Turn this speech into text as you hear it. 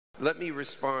Let me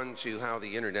respond to how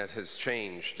the Internet has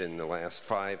changed in the last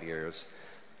 5 years.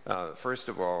 First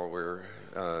of all, we're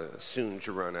soon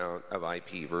to run out of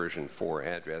IP version 4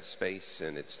 address space,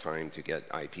 and it's time to get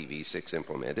IPv6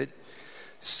 implemented.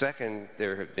 Second,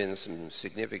 there have been some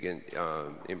significant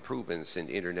improvements in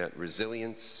Internet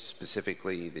resilience,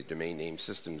 specifically the domain name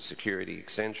system security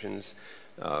extensions,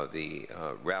 the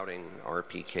routing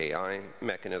RPKI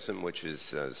mechanism, which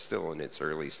is still in its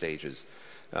early stages,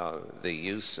 the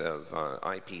use of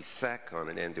IPsec on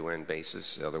an end-to-end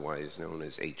basis, otherwise known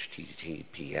as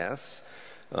HTTPS,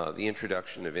 the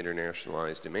introduction of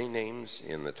internationalized domain names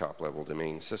in the top-level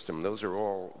domain system. Those are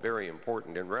all very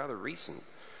important and rather recent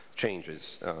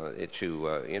changes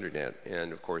to Internet,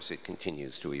 and of course it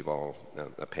continues to evolve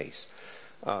apace.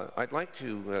 I'd like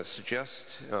to suggest,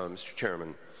 Mr.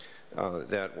 Chairman,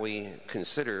 that we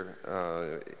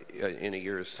consider in a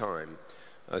year's time,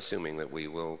 assuming that we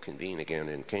will convene again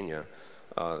in Kenya,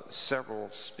 several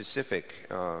specific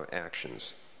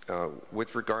actions.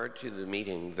 With regard to the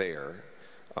meeting there,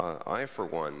 I, for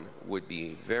one, would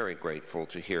be very grateful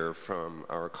to hear from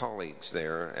our colleagues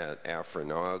there at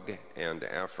AFRINOG and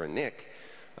AFRINIC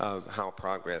how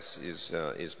progress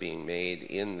is being made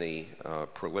in the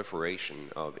proliferation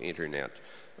of Internet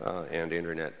and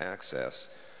Internet access.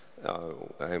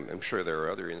 I'm sure there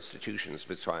are other institutions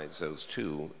besides those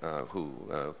two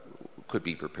who could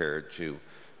be prepared to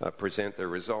present their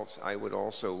results. I would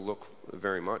also look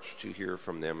very much to hear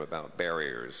from them about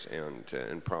barriers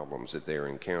and problems that they're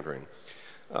encountering.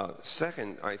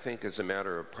 Second, I think as a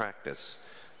matter of practice,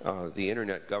 the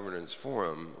Internet Governance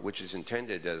Forum, which is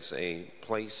intended as a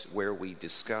place where we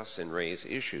discuss and raise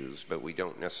issues, but we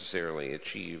don't necessarily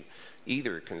achieve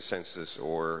either consensus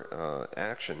or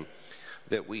action,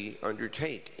 that we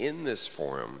undertake in this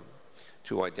forum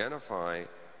to identify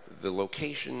the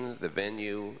location, the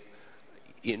venue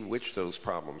in which those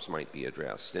problems might be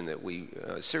addressed, and that we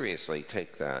seriously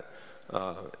take that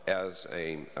as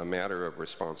a matter of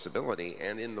responsibility,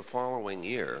 and in the following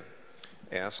year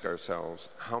ask ourselves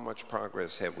how much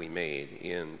progress have we made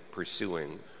in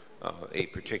pursuing a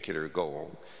particular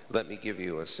goal. Let me give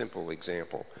you a simple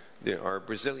example. Our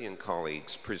Brazilian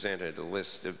colleagues presented a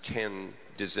list of 10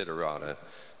 desiderata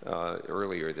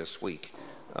earlier this week.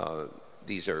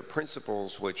 These are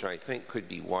principles which I think could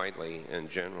be widely and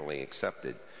generally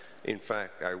accepted. In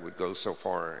fact, I would go so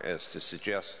far as to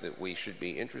suggest that we should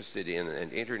be interested in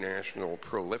an international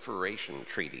proliferation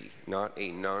treaty, not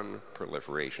a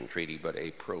non-proliferation treaty, but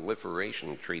a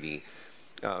proliferation treaty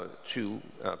to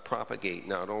propagate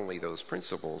not only those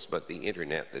principles, but the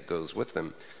Internet that goes with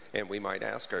them. And we might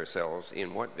ask ourselves,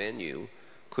 in what venue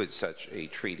could such a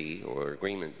treaty or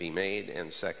agreement be made?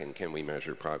 And second, can we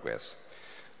measure progress?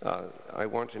 I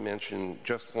want to mention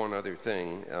just one other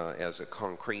thing as a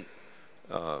concrete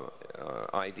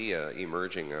idea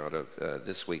emerging out of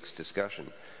this week's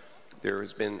discussion. There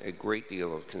has been a great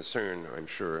deal of concern, I'm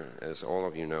sure, as all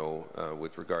of you know,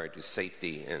 with regard to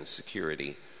safety and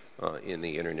security in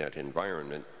the Internet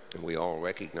environment. And we all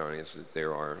recognize that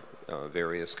there are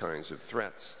various kinds of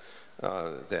threats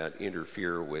that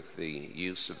interfere with the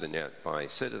use of the net by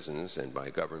citizens and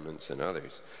by governments and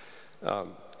others.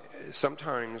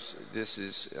 Sometimes this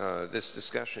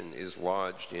discussion is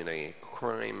lodged in a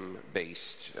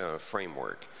crime-based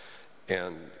framework,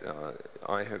 and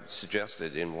I have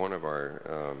suggested in one of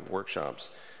our workshops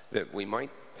that we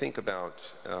might think about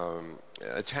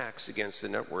attacks against the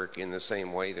network in the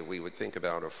same way that we would think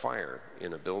about a fire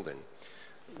in a building.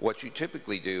 What you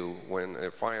typically do when a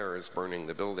fire is burning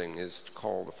the building is to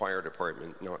call the fire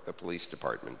department, not the police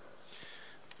department.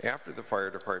 After the fire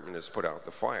department has put out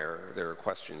the fire, there are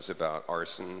questions about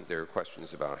arson, there are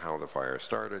questions about how the fire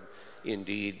started.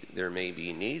 Indeed, there may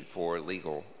be need for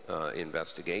legal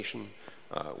investigation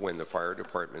when the fire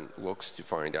department looks to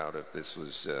find out if this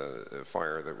was a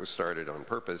fire that was started on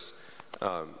purpose.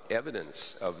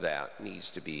 Evidence of that needs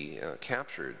to be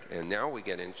captured. And now we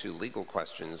get into legal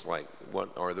questions like, what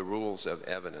are the rules of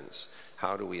evidence?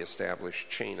 How do we establish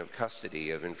chain of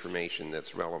custody of information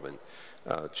that's relevant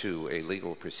to a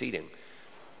legal proceeding?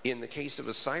 In the case of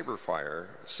a cyber fire,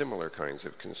 similar kinds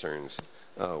of concerns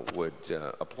would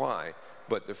apply,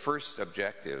 but the first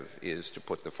objective is to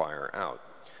put the fire out.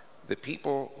 The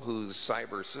people whose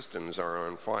cyber systems are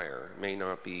on fire may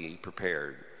not be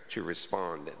prepared to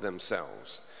respond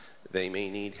themselves. They may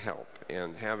need help,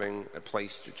 and having a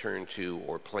place to turn to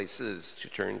or places to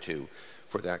turn to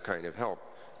for that kind of help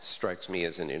strikes me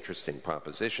as an interesting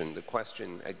proposition. The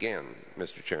question, again,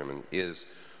 Mr. Chairman, is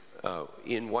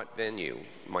in what venue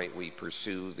might we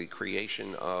pursue the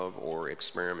creation of or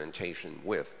experimentation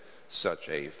with such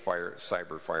a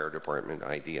cyber fire department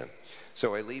idea.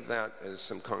 So I leave that as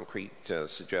some concrete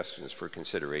suggestions for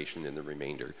consideration in the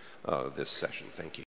remainder of this session. Thank you.